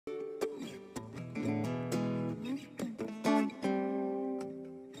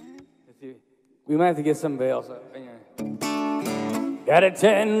We might have to get somebody else. Got a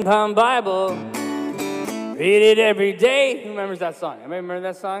 10-pound Bible, read it every day. Who remembers that song? Anybody remember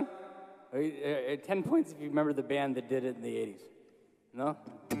that song? 10 points if you remember the band that did it in the 80s. No?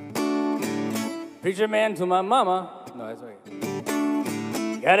 Preacher man to my mama. No, that's right.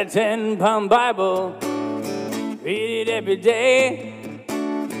 Got a 10-pound Bible, read it every day.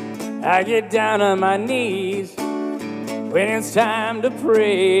 I get down on my knees when it's time to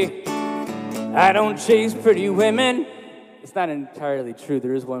pray. I don't chase pretty women. It's not entirely true.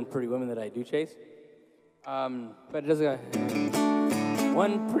 There is one pretty woman that I do chase. But it doesn't.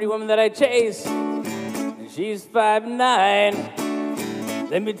 One pretty woman that I chase, and she's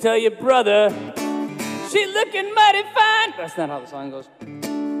 5'9". Let me tell you, brother, she looking mighty fine. That's not how the song goes.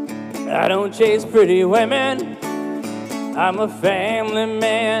 I don't chase pretty women. I'm a family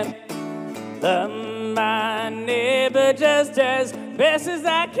man. Love my neighbor just as best as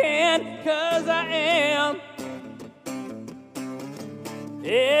I can, 'cause I am.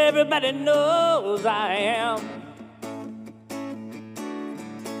 Everybody knows I am.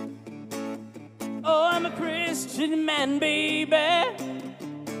 Oh, I'm a Christian man, baby.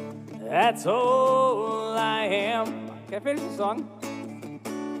 That's all I am. Can I finish the song?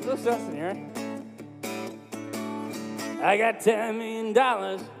 There's no stress in here. I got $10 million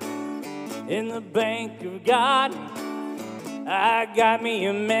in the bank of God. I got me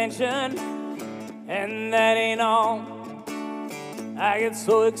a mansion, and that ain't all. I get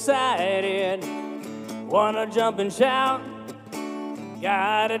so excited, wanna jump and shout.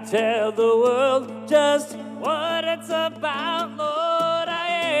 Gotta tell the world just what it's about. Lord, I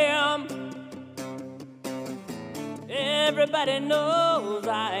am. Everybody knows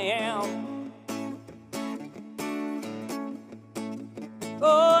I am.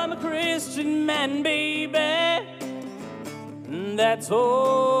 Oh, I'm a Christian man, baby. That's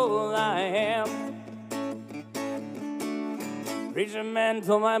all I am. Preacher man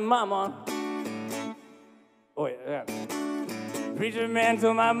told my mama. Oh, yeah. Preacher man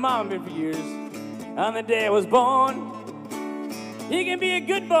told my mama for years, on the day I was born, he can be a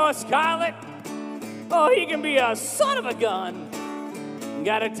good boy, Scarlet. Oh, he can be a son of a gun.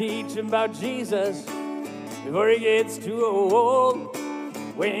 Gotta teach him about Jesus before he gets too old.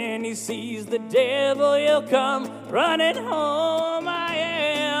 When he sees the devil, he'll come running home. I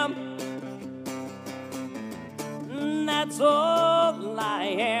am. That's all I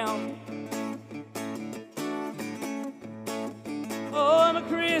am. Oh, I'm a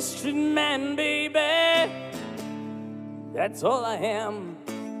Christian man, baby. That's all I am.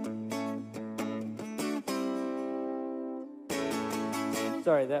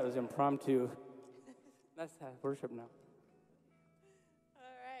 Sorry, that was impromptu. Let's have worship now. All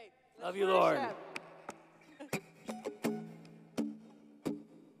right. Love you, Lord.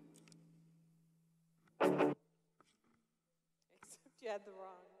 Except you had the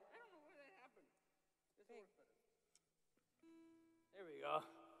wrong. I don't know what happened. There we go.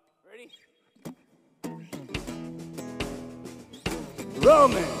 Ready?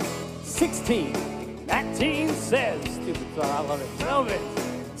 Romans 16:19 says, stupid song, I love it. Romans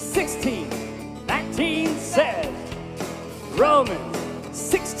 16:19 says, Romans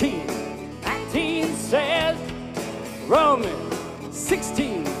 16:19 says, Romans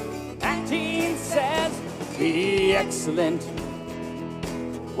 16:19 says, be excellent.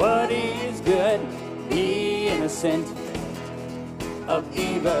 What is good? Be innocent of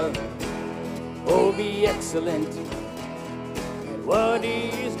evil. Oh, be excellent. What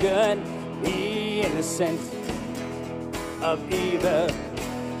is good? Be innocent of evil.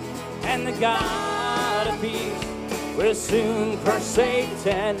 And the God of peace will soon crush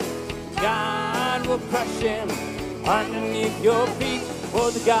Satan. God will crush him underneath your feet.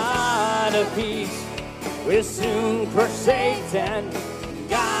 For the God of peace will soon crush Satan.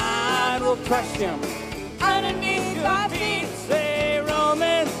 God will crush him underneath your feet. Say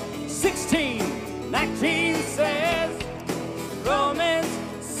Romans 16:19 says, Romans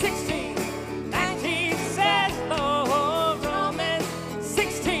 16:19 says, oh, Romans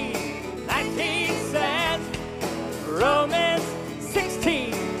 16:19 says, Romans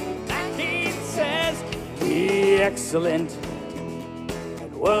 16:19 says, be excellent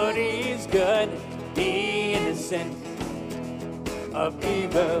at what is good, be innocent of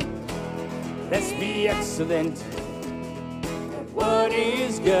evil. Let's be excellent at what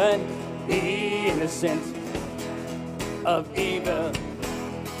is good, be innocent of evil.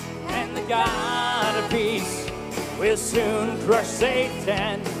 And the God of peace will soon crush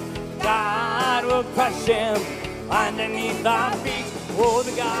Satan. God will crush him underneath our feet. Oh,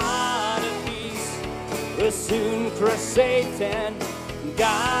 the God of peace will soon crush Satan.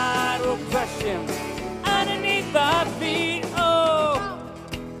 God will crush him underneath our feet. Oh.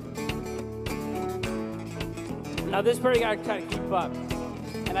 Now this part you gotta kind of keep up.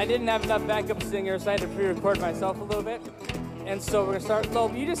 And I didn't have enough backup singers, so I had to pre-record myself a little bit. And so we're gonna start low.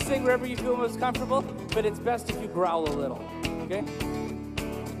 You just sing wherever you feel most comfortable, but it's best if you growl a little, okay?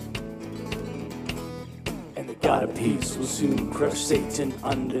 And the God of peace will soon crush Satan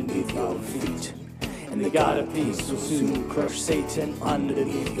underneath your feet. And the God of peace will soon crush Satan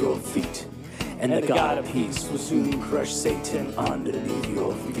underneath your feet. And the God of peace will soon crush Satan underneath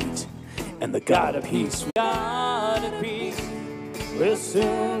your feet. And the God of peace, God of peace will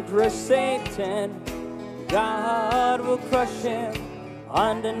soon crush Satan. God will crush him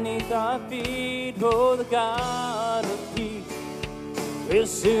underneath our feet. Oh, the God of peace will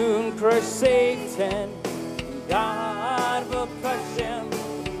soon crush Satan. God will crush him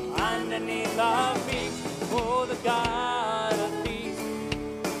underneath our feet. Oh, the God of peace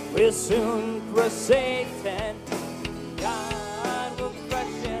will soon crush Satan. God will crush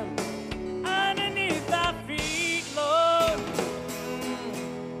him underneath our feet, Lord.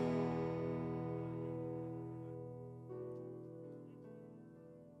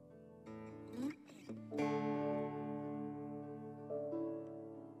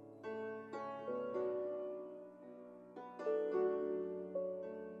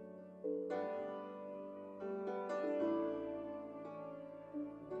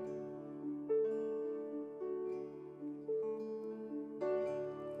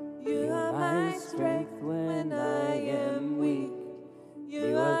 You are my strength when I am weak.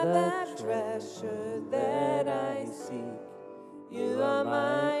 You are the treasure that I seek. You are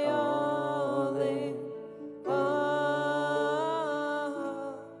my all in all.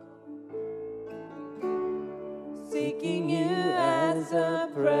 Seeking you as a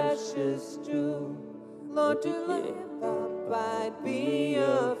precious jewel. Lord, to live up, I'd be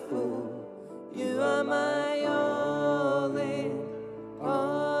a fool. You are my all in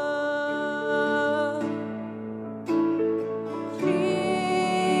all.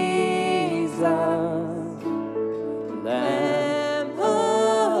 Lamb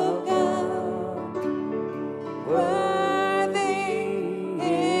of God, worthy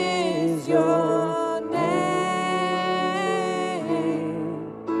is your name,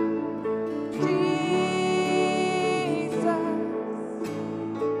 Jesus.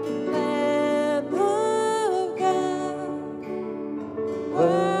 Lamb of God,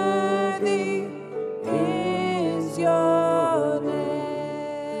 worthy is your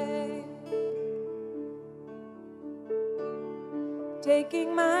name.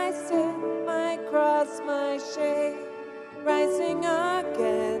 Taking my sin, my cross, my shame, rising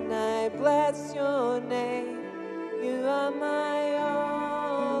again, I bless your name. You are my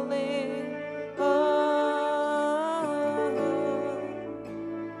all in all.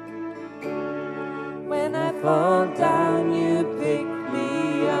 When I fall down, you pick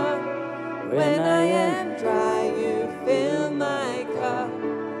me up. When I am dry, you fill my cup.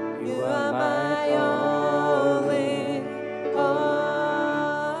 You are my all in all.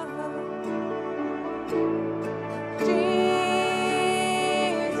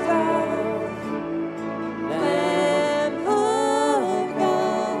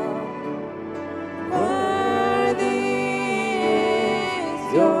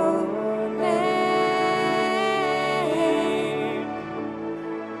 Your name.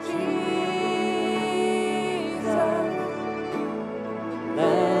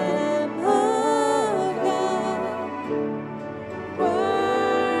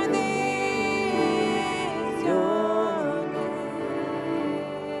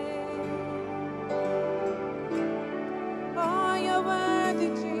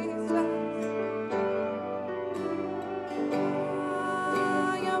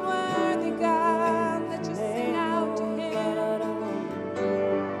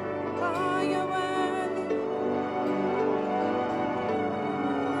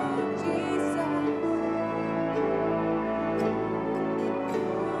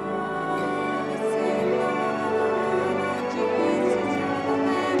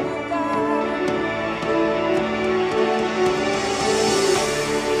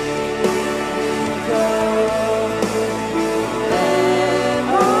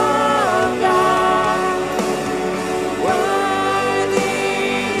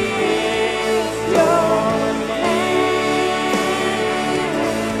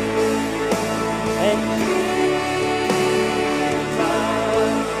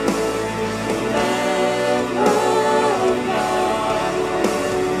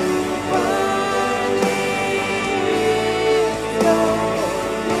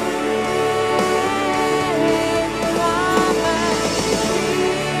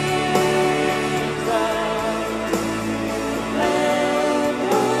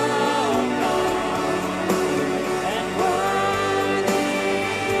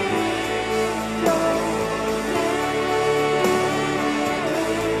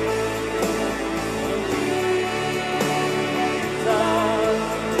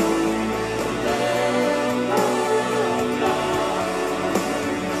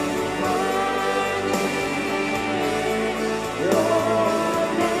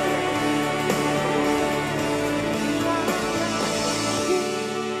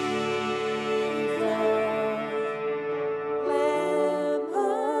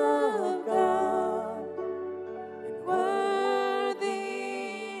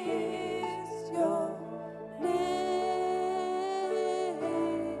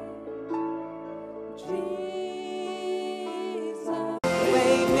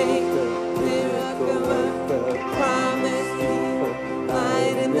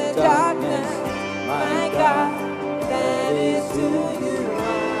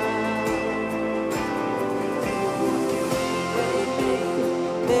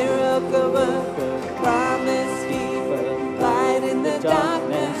 miracle worker, promise keeper, light in the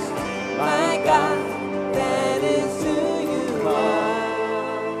darkness. My God, that is who you are.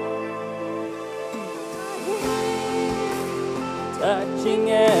 Touching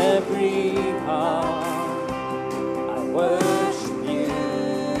every heart, I worship you.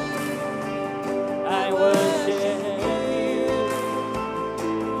 I worship you.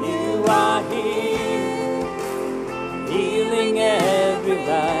 You are here, healing every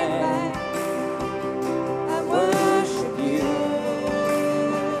life. I worship you.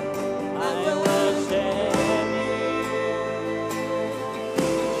 I worship you.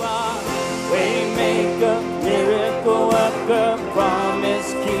 You are waymaker, miracle worker,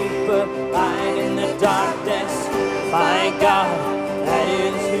 promise keeper, light in the darkness. My God, that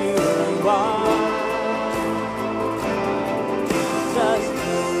is who you are. Jesus,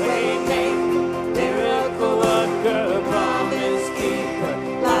 waymaker, miracle worker, promise keeper,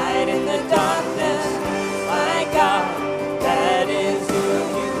 light in the darkness. My God, that is who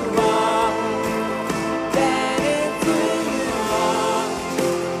you are. That is who you are.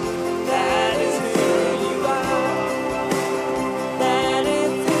 That is who you are. That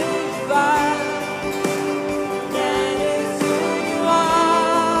is who you are. That is who you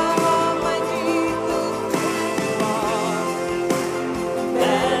are, my Jesus.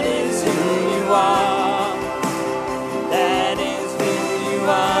 That is who you are. That is who you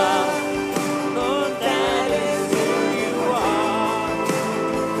are. Lord, that is who you are.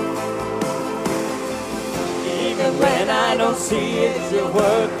 Even when I don't see it, you're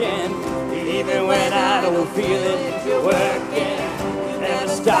working. Even when I don't feel it, you're working. You never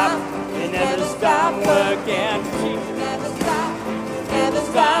stop. You never stop working. Never stop. Never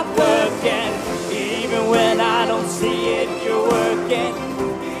Stop working. Even when I don't see it, you're working.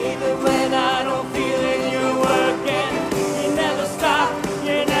 Even when I don't feel it, you're working. You never stop.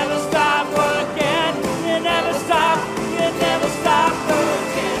 You never stop working. You never stop. You never stop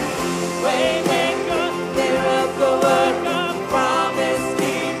working. Waymaker, miracle worker, promise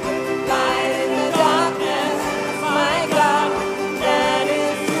keeper, light in the darkness. My God, that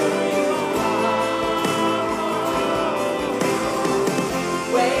is who you are.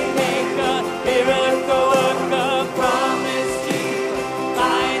 Waymaker, miracle worker, promise keeper,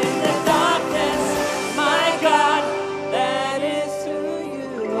 light in the darkness. My God, that is who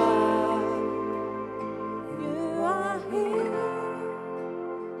you are. You are here.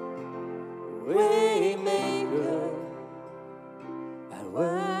 Waymaker, I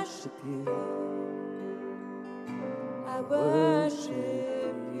worship you. I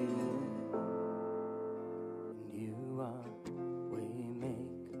worship you. You are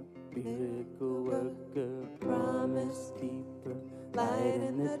waymaker, miracle worker, promise keeper, light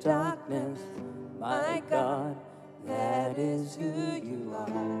in the darkness. My God, that is who you are.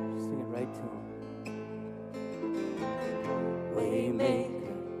 Sing it right to him.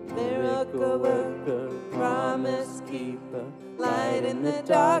 Waymaker, miracle worker, promise keeper, light in the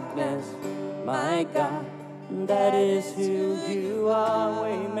darkness. My God, that is who you are.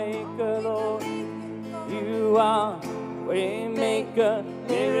 Waymaker, Lord. You are waymaker,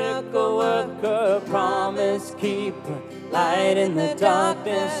 miracle worker, promise keeper, light in the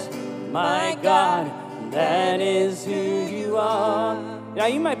darkness. My God, that is who you are. Now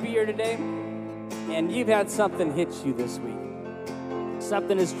you might be here today and you've had something hit you this week.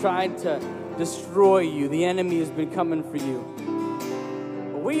 Something has tried to destroy you. The enemy has been coming for you.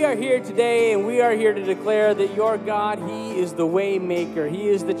 We are here today, and we are here to declare that your God, He is the way maker. He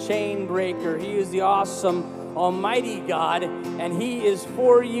is the chain breaker. He is the awesome, almighty God, and He is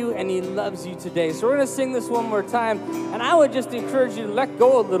for you, and He loves you today. So we're going to sing this one more time, and I would just encourage you to let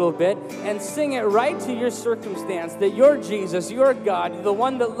go a little bit and sing it right to your circumstance, that your Jesus, your God, the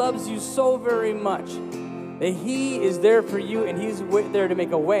one that loves you so very much, that He is there for you, and He's there to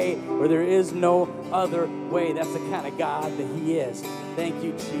make a way where there is no other way. That's the kind of God that He is. Thank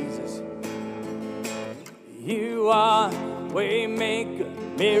you, Jesus. You are waymaker,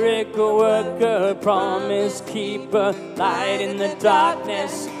 miracle worker, promise keeper, light in the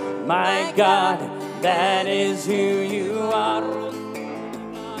darkness. My God, that is who you are.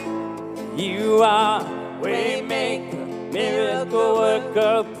 You are waymaker, miracle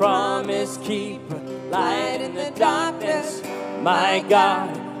worker, promise keeper, light in the darkness. My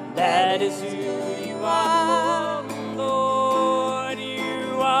God, that is who you are. Lord,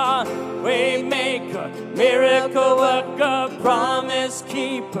 you are waymaker, miracle worker, promise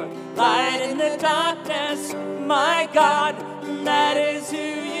keeper, light in the darkness. My God, that is who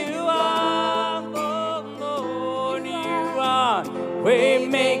you are. Oh, Lord, you are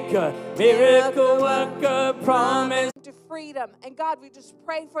waymaker, miracle worker, promise. freedom. And God, we just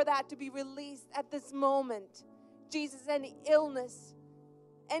pray for that to be released at this moment. Jesus, any illness,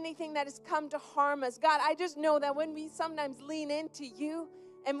 anything that has come to harm us. God, I just know that when we sometimes lean into you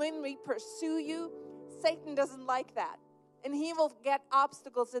and when we pursue you, Satan doesn't like that. And he will get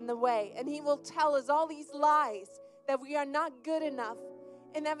obstacles in the way. And he will tell us all these lies that we are not good enough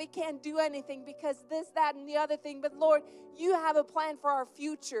and that we can't do anything because this, that, and the other thing. But Lord, you have a plan for our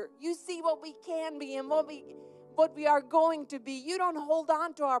future. You see what we can be and what we are going to be. You don't hold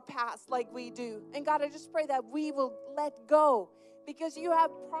on to our past like we do. And God, I just pray that we will let go because you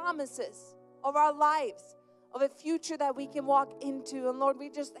have promises of our lives, of a future that we can walk into. And Lord, we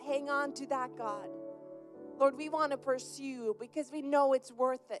just hang on to that, God. Lord, we want to pursue because we know it's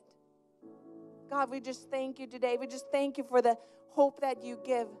worth it. God, we just thank you today. We just thank you for the hope that you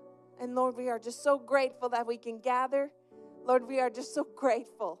give. And Lord, we are just so grateful that we can gather. Lord, we are just so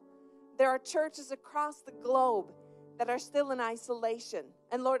grateful. There are churches across the globe that are still in isolation.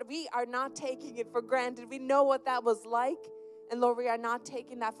 And Lord, we are not taking it for granted. We know what that was like. And Lord, we are not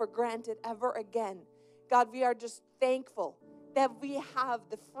taking that for granted ever again. God, we are just thankful that we have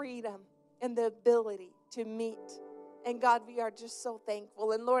the freedom and the ability to meet. And God, we are just so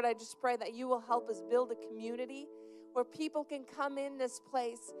thankful. And Lord, I just pray that you will help us build a community where people can come in this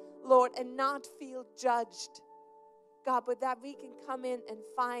place, Lord, and not feel judged. God, but that we can come in and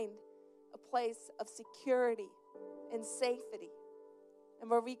find a place of security and safety, and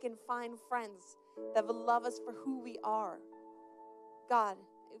where we can find friends that will love us for who we are. God,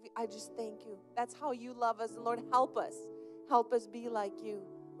 I just thank you. That's how you love us. And Lord, help us. Help us be like you,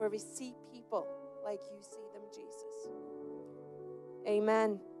 where we see people like you see them, Jesus.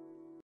 Amen.